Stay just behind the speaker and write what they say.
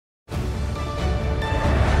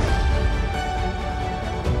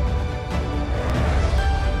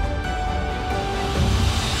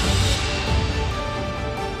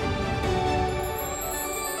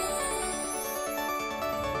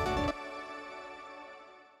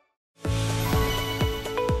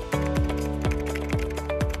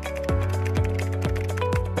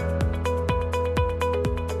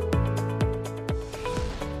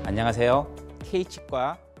안녕하세요.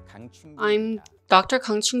 K치과 I'm Dr.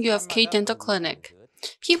 Kang Chun-gyu of K Dental Clinic.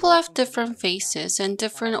 People have different faces and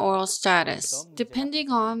different oral status.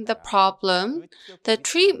 Depending on the problem, the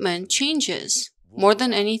treatment changes. More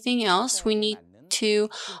than anything else, we need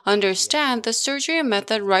to understand the surgery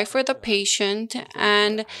method right for the patient,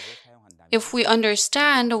 and if we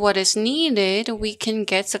understand what is needed, we can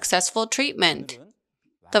get successful treatment.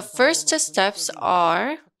 The first steps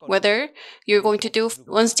are whether you're going to do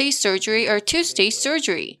one-stage surgery or two-stage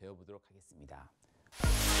surgery.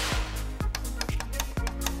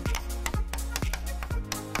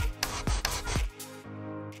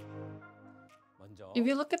 If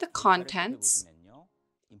you look at the contents,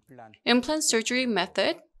 implant surgery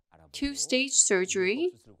method, two-stage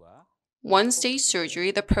surgery, one-stage surgery,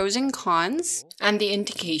 the pros and cons, and the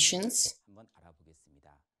indications,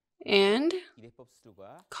 and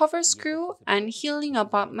cover screw and healing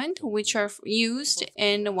abutment, which are used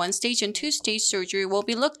in one-stage and two-stage surgery, will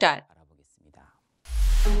be looked at.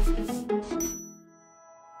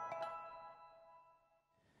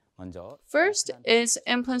 First is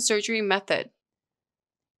implant surgery method.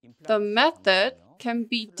 The method can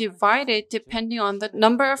be divided depending on the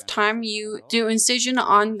number of time you do incision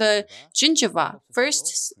on the gingiva,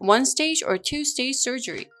 first one-stage or two-stage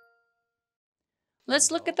surgery.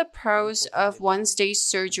 Let's look at the pros of one-stage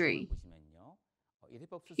surgery.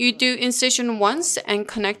 You do incision once and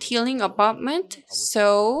connect healing abutment,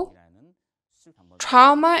 so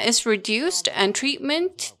trauma is reduced and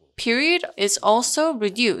treatment period is also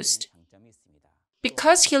reduced.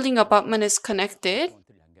 Because healing abutment is connected,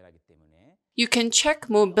 you can check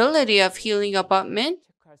mobility of healing abutment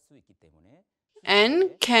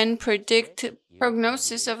and can predict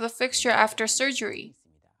prognosis of the fixture after surgery.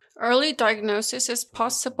 Early diagnosis is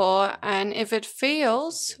possible, and if it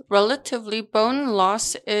fails, relatively bone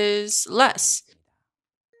loss is less.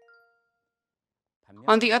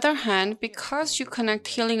 On the other hand, because you connect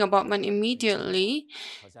healing abutment immediately,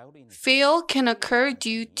 fail can occur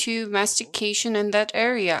due to mastication in that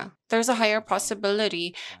area. There's a higher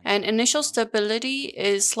possibility, and initial stability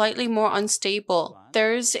is slightly more unstable.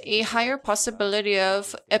 There's a higher possibility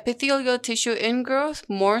of epithelial tissue ingrowth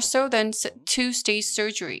more so than two-stage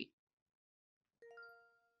surgery.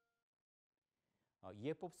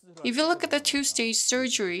 If you look at the two-stage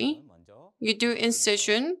surgery, you do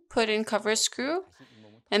incision, put in cover screw,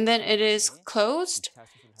 and then it is closed.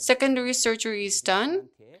 Secondary surgery is done.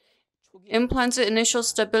 Implant's initial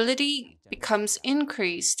stability becomes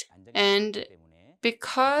increased, and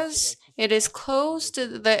because it is closed,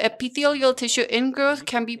 the epithelial tissue ingrowth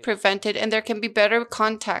can be prevented and there can be better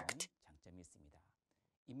contact.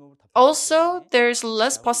 Also, there's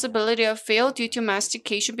less possibility of fail due to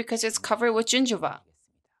mastication because it's covered with gingiva.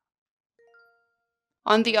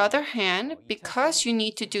 On the other hand, because you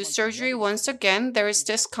need to do surgery once again, there is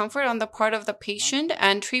discomfort on the part of the patient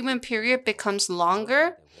and treatment period becomes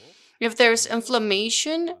longer. If there's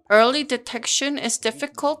inflammation, early detection is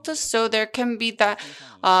difficult, so there can be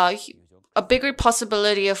a bigger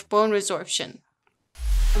possibility of bone resorption.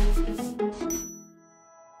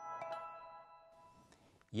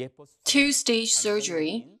 Two-stage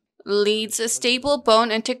surgery leads a stable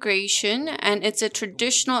bone integration, and it's a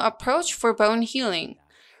traditional approach for bone healing.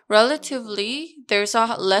 Relatively, there's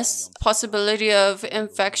a less possibility of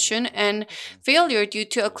infection and failure due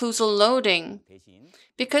to occlusal loading.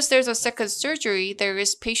 Because there's a second surgery, there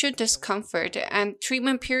is patient discomfort and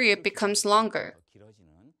treatment period becomes longer.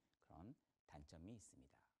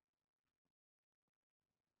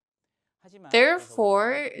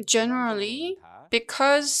 Therefore, generally,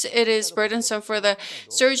 because it is burdensome for the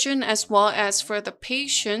surgeon as well as for the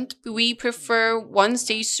patient, we prefer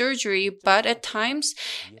one-stage surgery, but at times,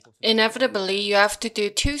 inevitably, you have to do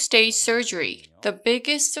two-stage surgery. The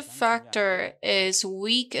biggest factor is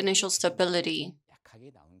weak initial stability.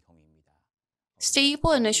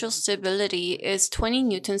 Stable initial stability is 20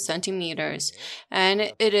 Newton centimeters,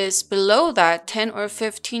 and it is below that 10 or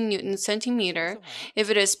 15 Newton centimeter. If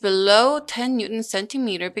it is below 10 Newton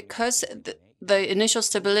centimeter, because the initial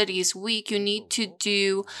stability is weak, you need to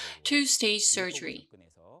do two-stage surgery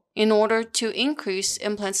in order to increase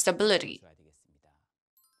implant stability.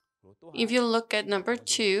 If you look at number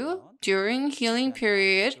 2, during healing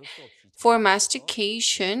period, for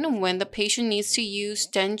mastication, when the patient needs to use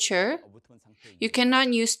denture, you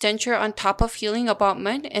cannot use denture on top of healing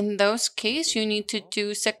abutment. In those cases, you need to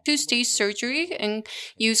do two-stage surgery and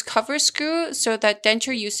use cover screw so that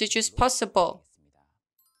denture usage is possible.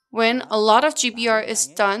 When a lot of GBR is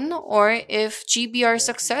done, or if GBR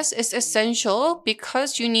success is essential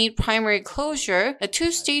because you need primary closure, a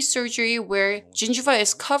two-stage surgery where gingiva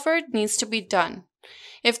is covered needs to be done.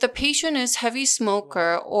 If the patient is heavy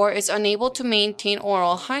smoker or is unable to maintain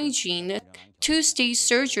oral hygiene, two-stage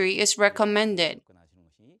surgery is recommended.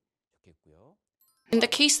 In the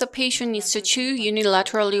case the patient needs to chew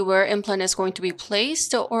unilaterally where implant is going to be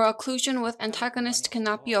placed, or occlusion with antagonist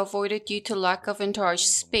cannot be avoided due to lack of interarch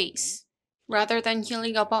space. Rather than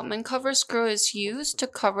healing abutment, cover screw is used to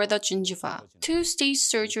cover the gingiva. Two-stage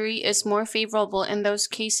surgery is more favorable in those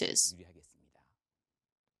cases.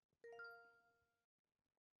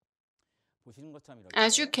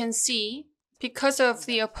 As you can see, because of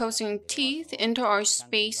the opposing teeth, interarch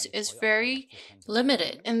space is very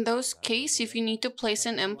limited. In those cases, if you need to place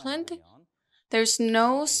an implant, there's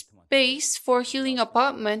no space for healing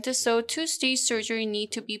abutment, so two-stage surgery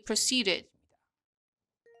need to be proceeded.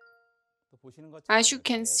 As you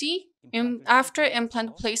can see, after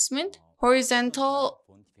implant placement, horizontal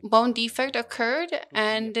bone defect occurred,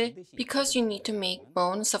 and because you need to make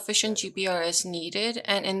bone, sufficient GBR is needed,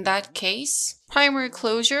 and in that case, primary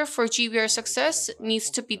closure for GBR success needs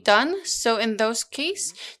to be done. So in those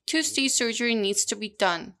cases, two-stage surgery needs to be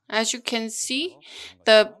done. As you can see,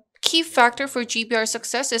 the key factor for GBR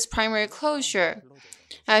success is primary closure.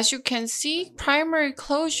 As you can see, primary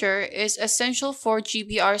closure is essential for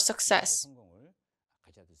GBR success.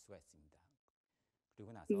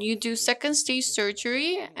 You do second stage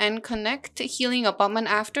surgery and connect healing abutment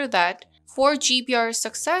after that. For GBR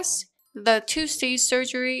success, the two-stage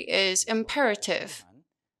surgery is imperative.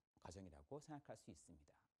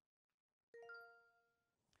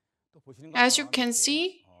 As you can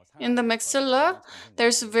see, in the maxilla,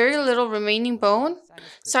 there's very little remaining bone.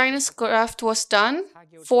 Sinus graft was done.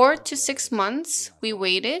 4 to 6 months, we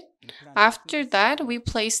waited. After that, we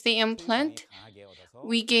placed the implant.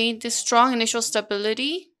 We gained strong initial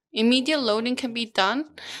stability. Immediate loading can be done,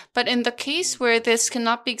 but in the case where this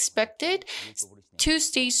cannot be expected,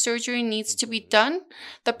 two-stage surgery needs to be done.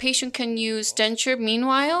 The patient can use denture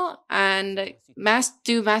meanwhile and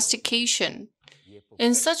do mastication.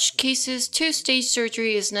 In such cases, two-stage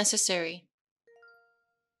surgery is necessary.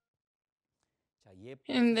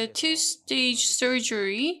 In the two-stage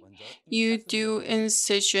surgery, you do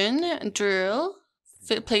incision, drill,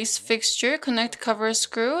 place fixture, connect cover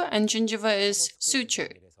screw, and gingiva is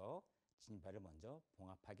sutured.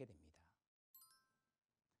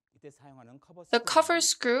 The cover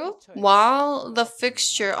screw, while the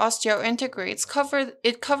fixture osseointegrates,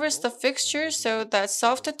 covers the fixture so that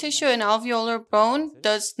soft tissue and alveolar bone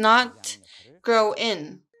does not grow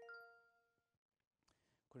in.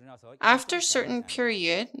 After a certain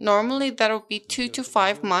period, normally that will be 2 to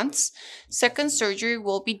 5 months, second surgery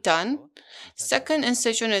will be done. Second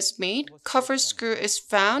incision is made, cover screw is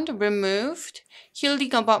found, removed,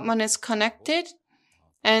 healing abutment is connected,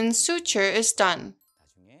 and suture is done.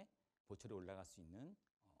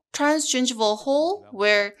 Transgingival hole,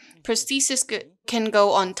 where prosthesis can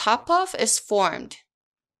go on top of, is formed.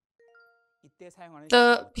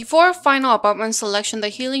 Before final abutment selection, the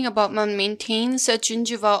healing abutment maintains a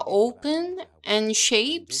gingiva open and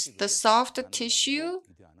shapes the soft tissue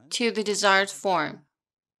to the desired form.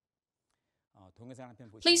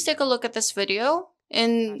 Please take a look at this video.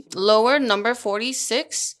 In lower number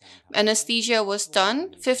 46, anesthesia was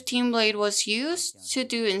done. 15 blade was used to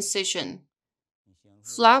do incision.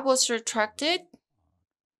 Flap was retracted.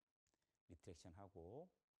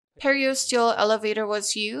 Periosteal elevator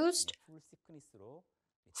was used.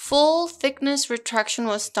 Full thickness retraction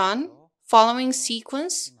was done. Following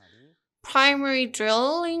sequence, primary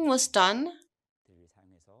drilling was done,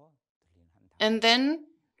 and then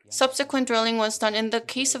subsequent drilling was done. In the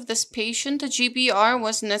case of this patient, the GBR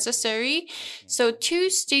was necessary, so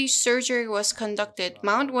two-stage surgery was conducted.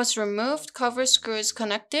 Mount was removed, cover screw is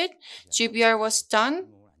connected, GBR was done,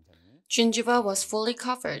 gingiva was fully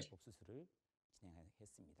covered.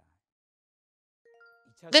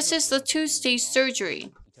 This is the two-stage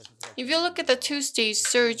surgery. If you look at the two-stage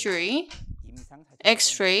surgery,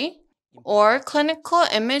 X-ray or clinical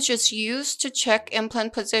image is used to check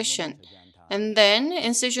implant position. And then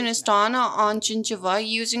incision is done on gingiva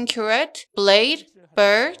using curette, blade,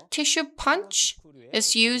 burr, tissue punch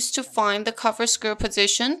is used to find the cover screw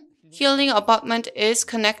position. Healing abutment is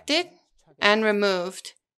connected and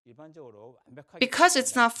removed. Because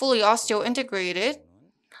it's not fully osteointegrated,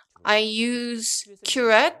 I use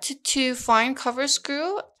curette to find cover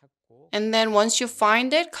screw, and then once you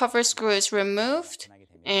find it, cover screw is removed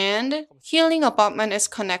and healing abutment is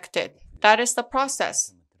connected. That is the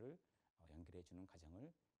process.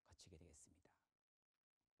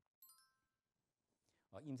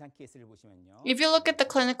 If you look at the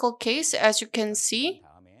clinical case, as you can see,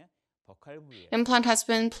 implant has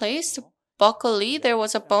been placed, buccally, there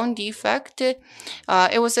was a bone defect.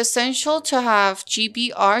 It was essential to have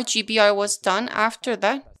GBR. GBR was done after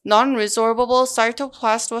that. Non-resorbable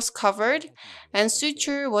cytoplast was covered, and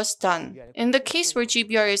suture was done. In the case where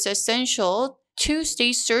GBR is essential,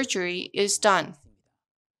 two-stage surgery is done.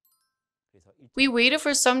 We waited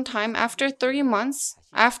for some time. After 3 months,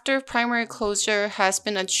 after primary closure has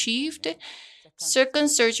been achieved, second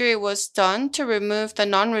surgery was done to remove the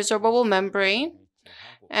non-resorbable membrane,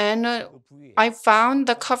 and I found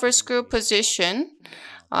the cover screw position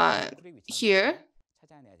here.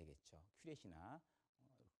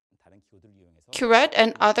 Curette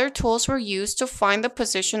and other tools were used to find the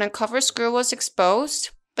position, and cover screw was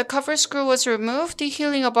exposed. The cover screw was removed, the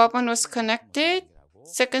healing abutment was connected.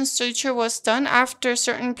 Second suture was done after a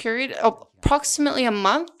certain period, approximately a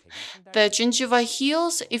month. The gingiva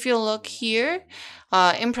heals. If you look here,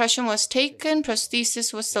 impression was taken,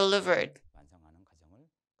 prosthesis was delivered.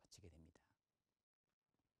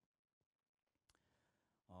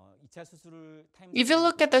 If you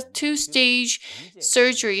look at the two-stage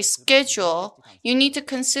surgery schedule, you need to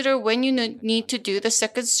consider when you need to do the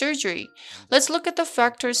second surgery. Let's look at the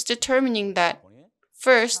factors determining that.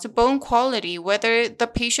 First, bone quality, whether the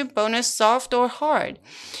patient bone is soft or hard.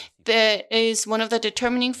 That is one of the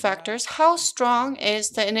determining factors. How strong is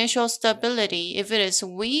the initial stability? If it is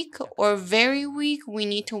weak or very weak, we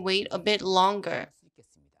need to wait a bit longer.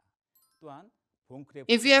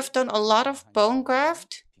 If you have done a lot of bone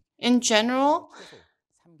graft, in general,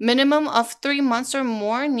 minimum of 3 months or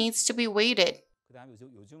more needs to be waited.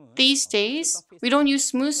 These days, we don't use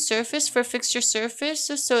smooth surface for fixture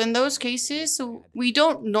surface, so in those cases, we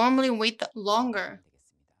don't normally wait that longer.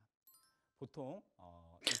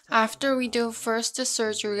 After we do first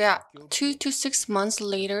surgery, 2 to 6 months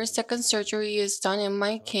later, second surgery is done in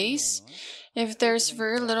my case. If there's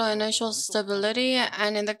very little initial stability,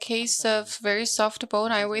 and in the case of very soft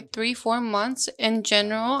bone, I wait 3-4 months. In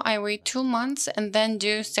general, I wait 2 months and then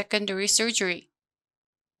do secondary surgery.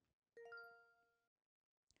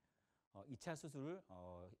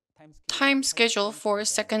 Time schedule for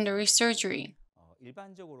secondary surgery.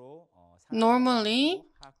 Normally,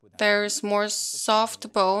 there's more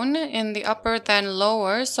soft bone in the upper than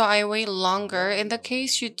lower, so I wait longer. In the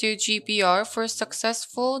case you do GBR, for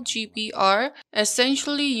successful GBR,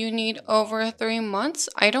 essentially you need over 3 months.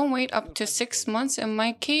 I don't wait up to 6 months. In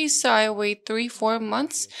my case, I wait 3-4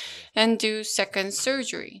 months and do second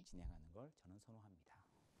surgery.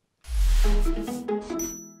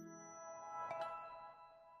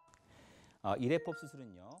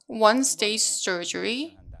 One-stage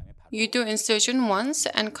surgery. You do incision once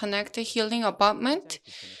and connect the healing abutment,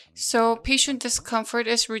 so patient discomfort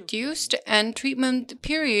is reduced and treatment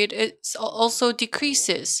period also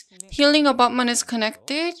decreases. Healing abutment is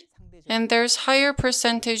connected and there's higher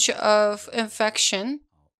percentage of infection,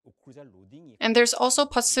 and there's also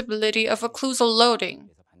possibility of occlusal loading.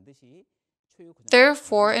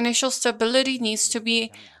 Therefore, initial stability needs to be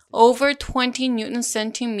over 20 Newton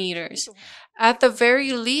centimeters. At the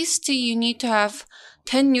very least, you need to have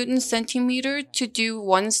 10 Newton centimeter to do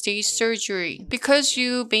one-stage surgery. Because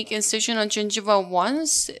you make incision on gingiva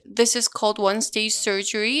once, this is called one-stage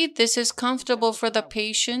surgery. This is comfortable for the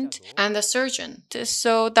patient and the surgeon.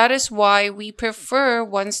 So that is why we prefer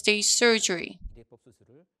one-stage surgery.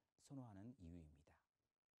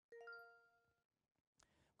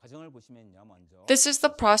 This is the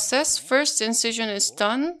process. First, incision is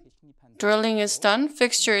done, drilling is done,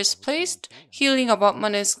 fixture is placed, healing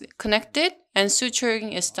abutment is connected, and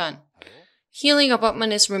suturing is done. Healing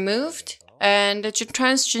abutment is removed, and the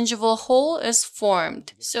transgingival hole is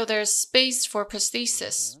formed, so there's space for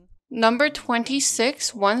prosthesis. Number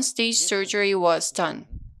 26, one-stage surgery was done.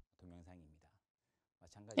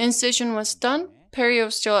 Incision was done,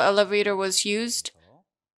 periosteal elevator was used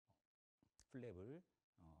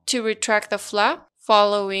to retract the flap.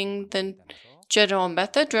 Following the general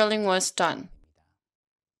method, drilling was done.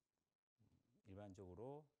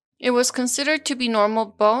 It was considered to be normal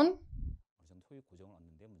bone.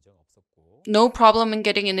 No problem in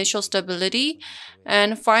getting initial stability.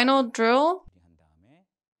 And final drill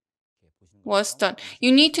was done.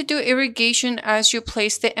 You need to do irrigation as you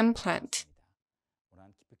place the implant.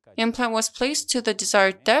 Implant was placed to the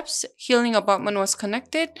desired depths, healing abutment was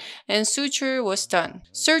connected, and suture was done.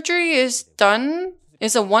 Surgery is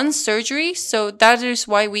a one surgery, so that is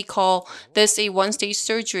why we call this a one-stage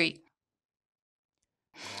surgery.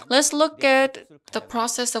 Let's look at the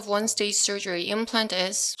process of one-stage surgery. Implant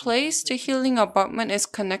is placed, the healing abutment is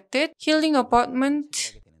connected. Healing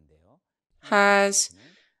abutment has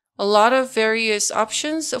a lot of various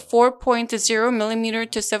options, 4.0 millimeter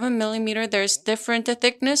to 7 millimeter. There's different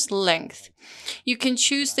thickness, length. You can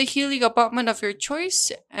choose the healing abutment of your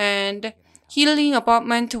choice, and healing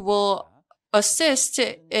abutment will assist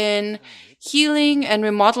in healing and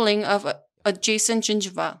remodeling of adjacent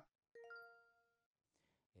gingiva.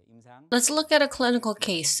 Let's look at a clinical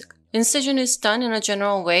case. Incision is done in a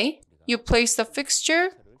general way. You place the fixture.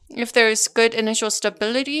 If there is good initial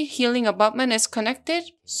stability, healing abutment is connected.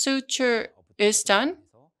 Suture is done.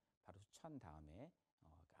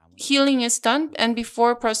 Healing is done, and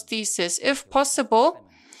before prosthesis, if possible,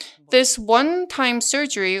 this one-time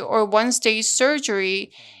surgery or one-stage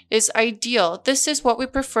surgery is ideal. This is what we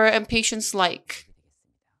prefer and patients like.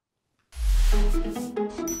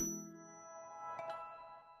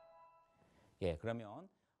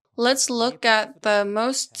 Let's look at the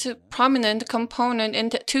most prominent component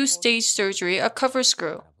in two-stage surgery, a cover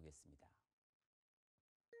screw.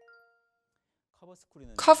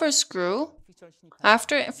 Cover screw,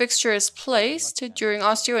 after a fixture is placed during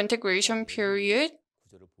osseointegration period,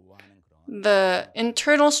 the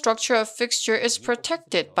internal structure of fixture is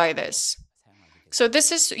protected by this. So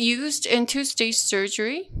this is used in two-stage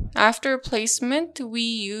surgery. After placement, we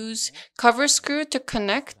use cover screw to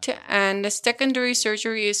connect, and the secondary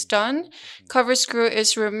surgery is done. Cover screw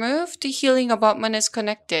is removed, the healing abutment is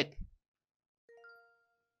connected.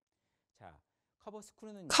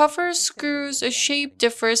 Cover screws shape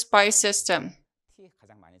differs by system.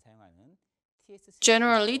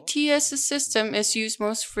 Generally, TS system is used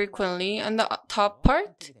most frequently on the top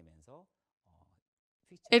part.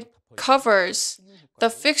 It covers the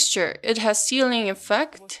fixture. It has sealing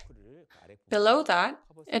effect. Below that,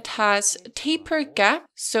 it has taper gap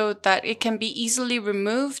so that it can be easily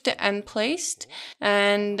removed and placed.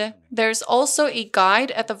 And there's also a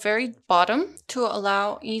guide at the very bottom to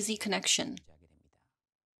allow easy connection.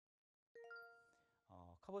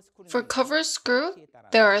 For cover screw,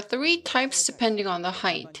 there are 3 types depending on the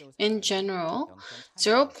height. In general,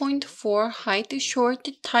 0.4 height short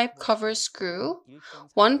type cover screw,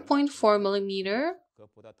 1.4 millimeter,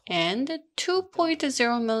 and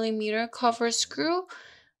 2.0 millimeter cover screw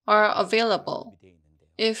are available.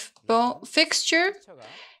 If fixture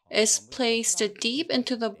is placed deep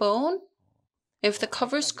into the bone, if the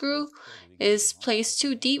cover screw is placed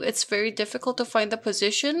too deep, it's very difficult to find the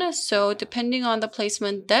position. So depending on the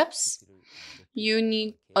placement depths, you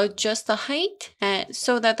need to adjust the height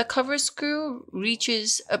so that the cover screw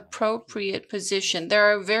reaches appropriate position.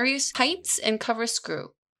 There are various heights in cover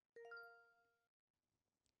screw.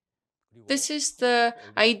 This is the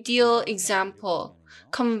ideal example.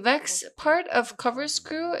 Convex part of cover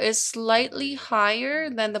screw is slightly higher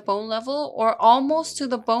than the bone level or almost to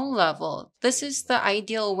the bone level. This is the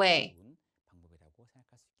ideal way.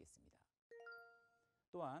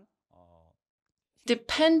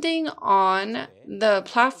 Depending on the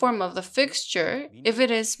platform of the fixture, if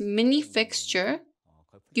it is mini fixture,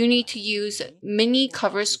 you need to use mini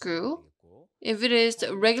cover screw. If it is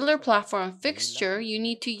a regular platform fixture, you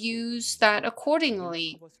need to use that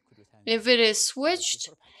accordingly. If it is switched,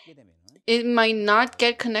 it might not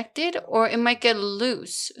get connected or it might get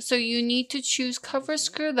loose. So you need to choose cover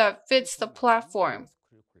screw that fits the platform.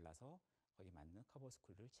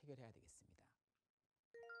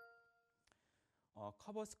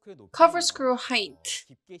 Cover screw height.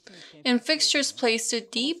 In fixtures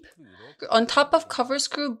placed deep, on top of cover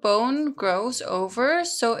screw, bone grows over,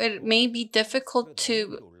 so it may be difficult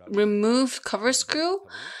to remove cover screw.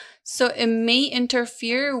 So it may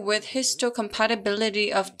interfere with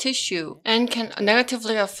histocompatibility of tissue and can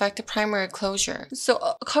negatively affect primary closure. So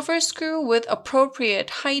a cover screw with appropriate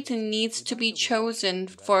height needs to be chosen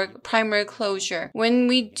for primary closure. When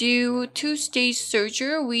we do two-stage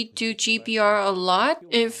surgery, we do GBR a lot.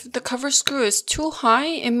 If the cover screw is too high,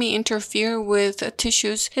 it may interfere with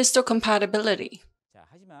tissue's histocompatibility.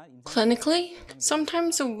 Clinically,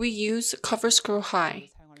 sometimes we use cover screw high.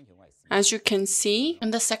 As you can see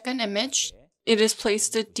in the second image, it is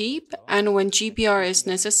placed deep, and when GBR is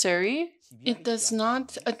necessary, it does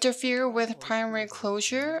not interfere with primary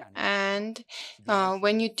closure, and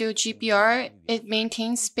when you do GBR, it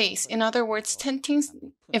maintains space. In other words, tenting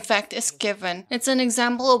effect is given. It's an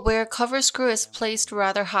example of where cover screw is placed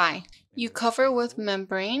rather high. You cover with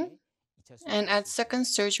membrane, and at second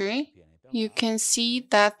surgery, you can see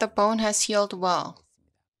that the bone has healed well.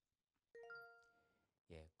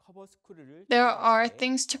 There are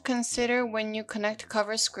things to consider when you connect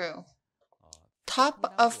cover screw.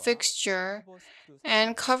 Top of fixture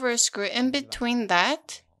and cover screw, in between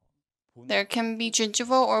that, There can be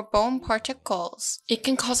gingival or bone particles. It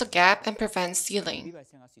can cause a gap and prevent sealing.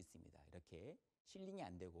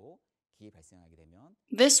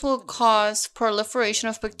 This will cause proliferation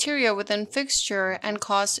of bacteria within fixture and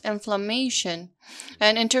cause inflammation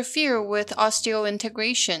and interfere with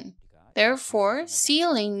osteointegration. Therefore,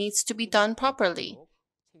 sealing needs to be done properly.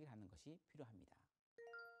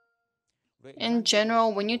 In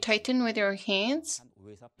general, when you tighten with your hands,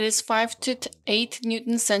 it is 5 to 8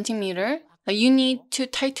 Newton centimeter. You need to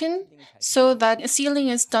tighten so that sealing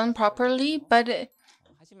is done properly, but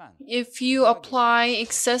if you apply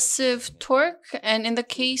excessive torque, and in the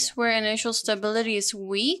case where initial stability is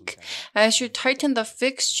weak, as you tighten the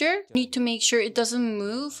fixture, you need to make sure it doesn't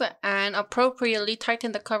move and appropriately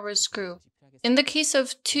tighten the cover screw. In the case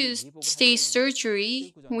of two-stage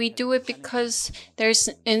surgery, we do it because there's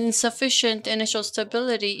insufficient initial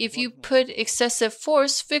stability. If you put excessive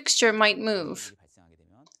force, fixture might move.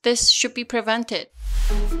 This should be prevented.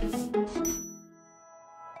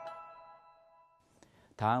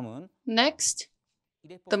 Next,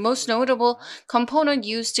 the most notable component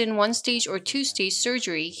used in one-stage or two-stage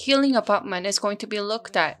surgery, healing abutment, is going to be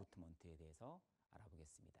looked at.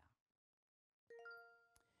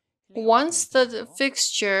 Once the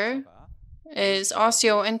fixture is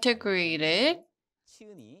osseointegrated,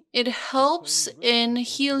 it helps in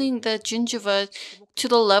healing the gingiva to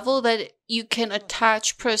the level that you can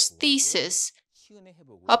attach prosthesis.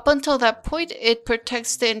 Up until that point, it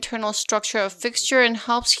protects the internal structure of fixture and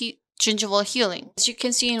helps gingival healing. As you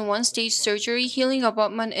can see in one-stage surgery, healing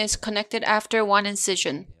abutment is connected after one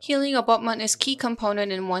incision. Healing abutment is key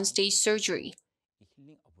component in one-stage surgery.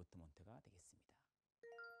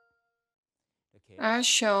 As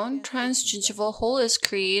shown, transgingival hole is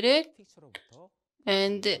created,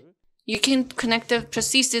 and you can connect the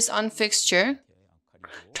prosthesis on fixture.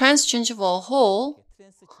 Transgingival hole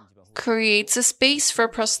creates a space for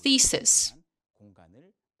prosthesis.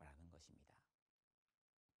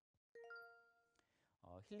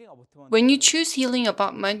 When you choose healing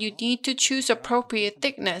abutment, you need to choose appropriate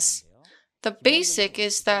thickness. The basic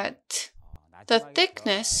is that the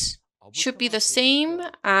thickness should be the same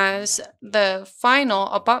as the final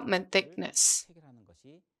abutment thickness.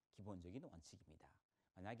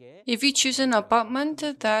 If you choose an abutment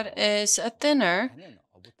that is thinner,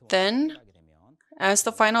 then as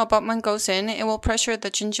the final abutment goes in, it will pressure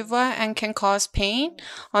the gingiva and can cause pain.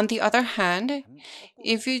 On the other hand,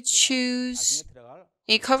 if you choose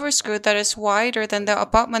a cover screw that is wider than the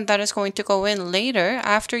abutment that is going to go in later,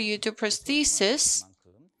 after you do prosthesis,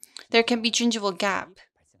 there can be gingival gap.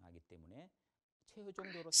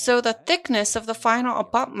 So the thickness of the final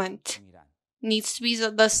abutment needs to be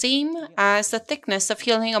the same as the thickness of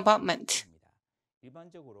healing abutment.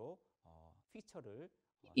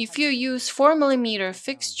 If you use 4 mm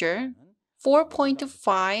fixture,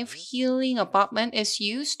 4.5 healing abutment is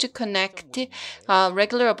used to connect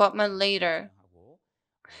regular abutment later.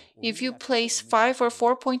 If you place 5 or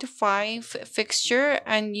 4.5 fixture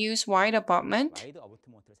and use wide abutment,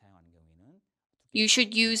 you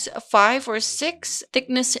should use 5 or 6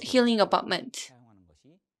 thickness healing abutment.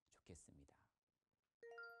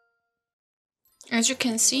 As you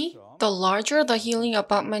can see, the larger the healing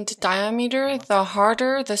abutment diameter, the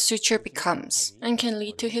harder the suture becomes and can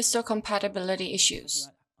lead to histocompatibility issues.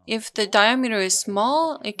 If the diameter is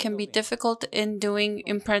small, it can be difficult in doing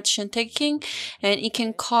impression taking, and it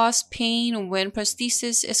can cause pain when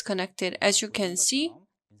prosthesis is connected. As you can see,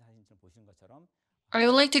 I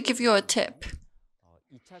would like to give you a tip.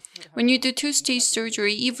 When you do two-stage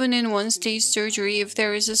surgery, even in one-stage surgery, if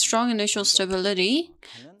there is a strong initial stability,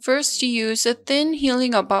 first you use a thin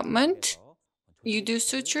healing abutment. You do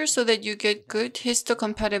suture so that you get good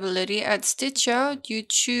histocompatibility. At stitch out, you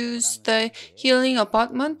choose the healing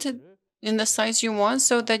abutment in the size you want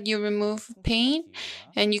so that you remove pain,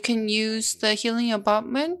 and you can use the healing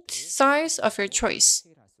abutment size of your choice.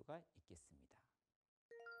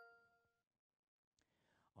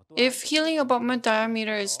 If healing abutment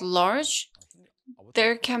diameter is large,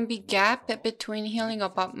 there can be gap between healing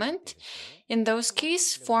abutment. In those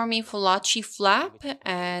cases, form a Fulaci flap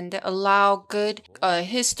and allow good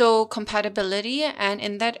histocompatibility. And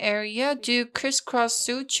in that area, do crisscross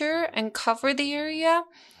suture and cover the area.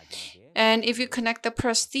 And if you connect the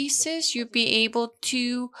prosthesis, you'll be able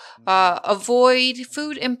to avoid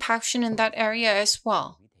food impaction in that area as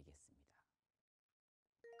well.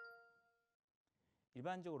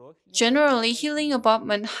 Generally, healing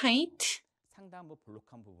abutment height,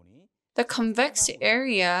 the convex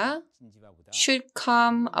area should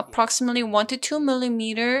come approximately 1 to 2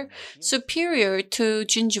 mm superior to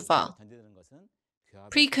gingiva.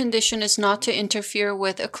 precondition is not to interfere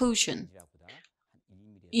with occlusion.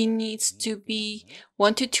 It needs to be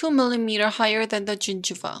 1 to 2 millimeter higher than the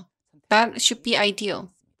gingiva. That should be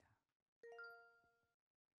ideal.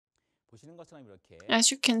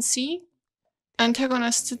 As you can see,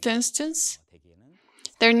 antagonist distance,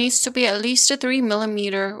 there needs to be at least a 3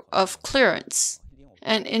 millimeter of clearance,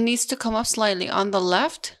 and it needs to come up slightly. On the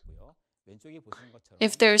left,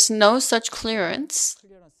 if there's no such clearance,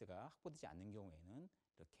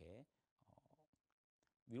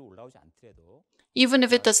 even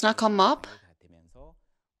if it does not come up,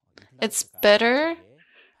 it's better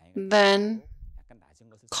than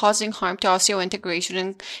causing harm to osseointegration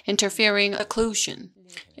and interfering occlusion.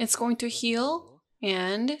 It's going to heal,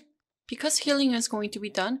 and because healing is going to be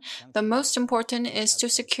done, the most important is to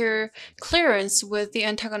secure clearance with the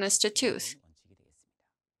antagonistic tooth.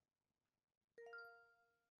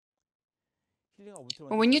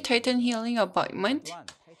 When you tighten healing abutment,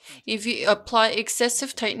 if you apply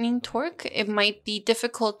excessive tightening torque, it might be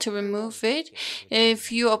difficult to remove it.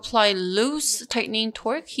 If you apply loose tightening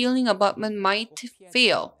torque, healing abutment might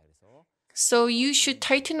fail. So you should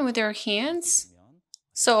tighten with your hands,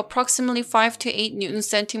 so approximately 5 to 8 Newton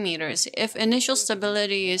centimeters. If initial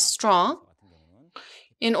stability is strong,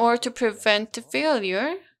 in order to prevent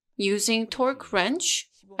failure, using torque wrench,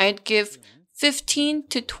 I'd give 15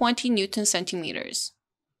 to 20 Newton centimeters.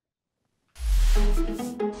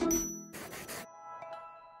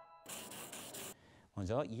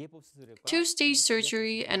 Two-stage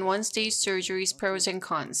surgery and one-stage surgery's pros and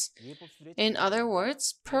cons. In other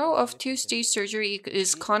words, pro of two-stage surgery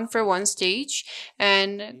is con for one stage,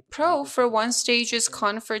 and pro for one stage is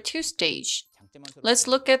con for two-stage. Let's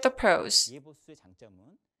look at the pros.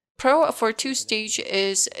 Pro for two-stage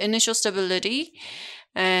is initial stability,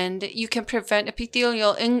 and you can prevent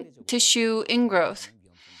epithelial tissue ingrowth.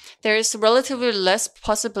 There is relatively less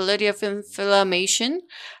possibility of inflammation,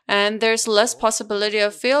 and there's less possibility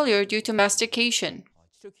of failure due to mastication.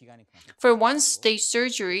 For one-stage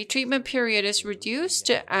surgery, treatment period is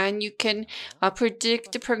reduced, and you can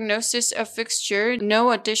predict the prognosis of fixture.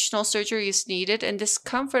 No additional surgery is needed, and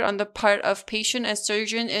discomfort on the part of patient and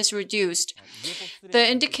surgeon is reduced. The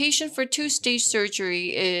indication for two-stage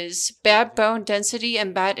surgery is bad bone density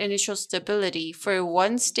and bad initial stability. For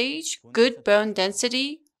one stage, good bone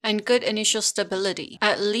density and good initial stability.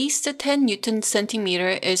 At least a 10 Newton centimeter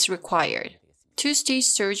is required. Two-stage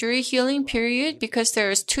surgery healing period, because there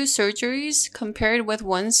is 2 surgeries compared with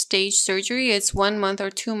one-stage surgery, it's 1 month or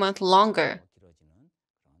 2 months longer.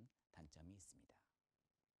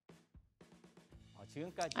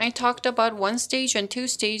 I talked about one-stage and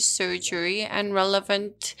two-stage surgery and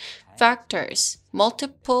relevant factors.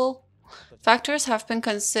 Multiple factors have been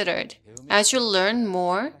considered. As you learn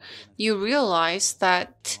more, you realize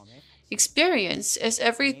that experience is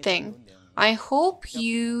everything. I hope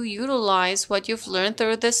you utilize what you've learned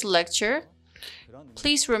through this lecture.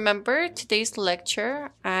 Please remember today's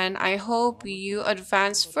lecture, and I hope you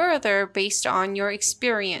advance further based on your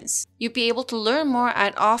experience. You'll be able to learn more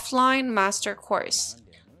at offline master course.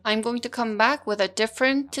 I'm going to come back with a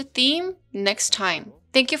different theme next time.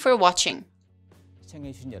 Thank you for watching.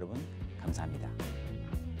 시청해주신 여러분 감사합니다.